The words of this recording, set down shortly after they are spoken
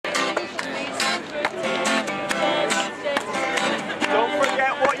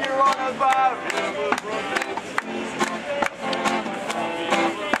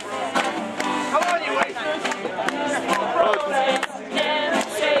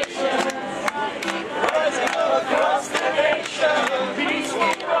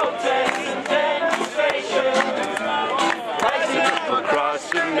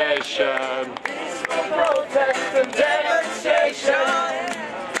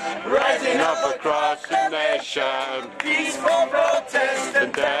up across the nation. Peaceful protest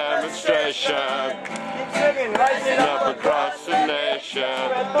and demonstration. rising Up across the nation.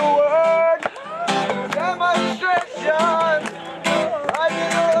 Spread the word. Demonstration.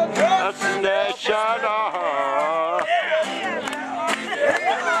 Rising all across the nation.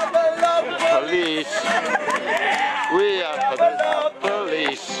 the love Police. We are the love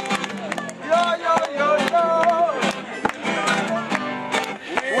police. Yo, yo, yo, yo.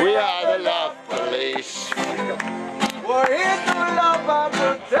 We are the love police. We're here to love and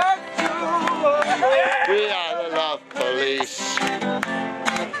protect you. We are the love police.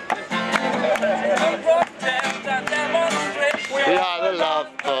 We are the love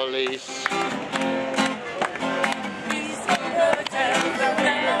police.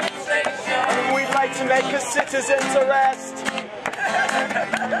 We'd like to make a citizen's arrest.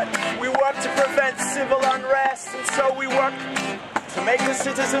 We work to prevent civil unrest, and so we work to make a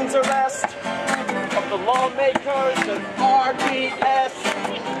citizen's arrest of the lawmakers and RBS.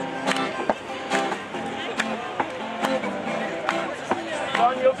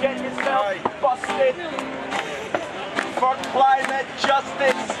 Son, you'll get yourself busted for climate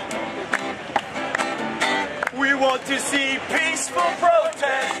justice. We want to see peaceful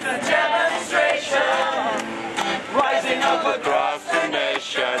protest and demonstration rising up Across the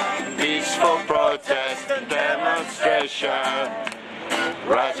nation, peaceful protest and demonstration.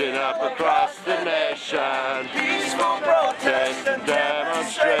 Rising up across the nation, peaceful protest and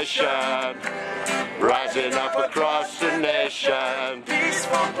demonstration. Rising up across the nation,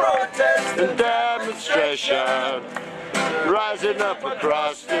 peaceful protest and demonstration. Rising up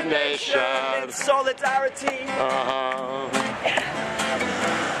across the nation. solidarity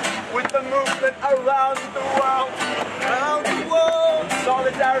with the movement around the world.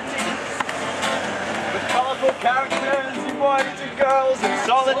 Solidarity with colorful characters, and boys and girls, and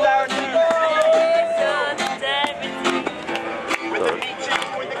solidarity with the meetings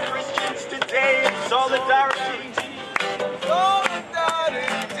with the Christians today. Solidarity.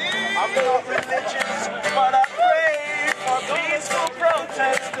 I'm not religious, but I pray for peaceful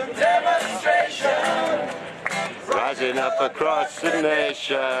protest and demonstration. Rising up across the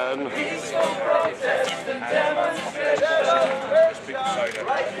nation. Peaceful protest and demonstration.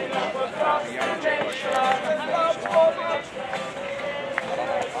 Rising up across the nation. We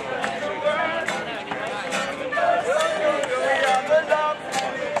are the love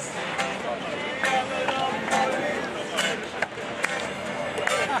police.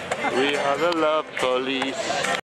 We are the love police.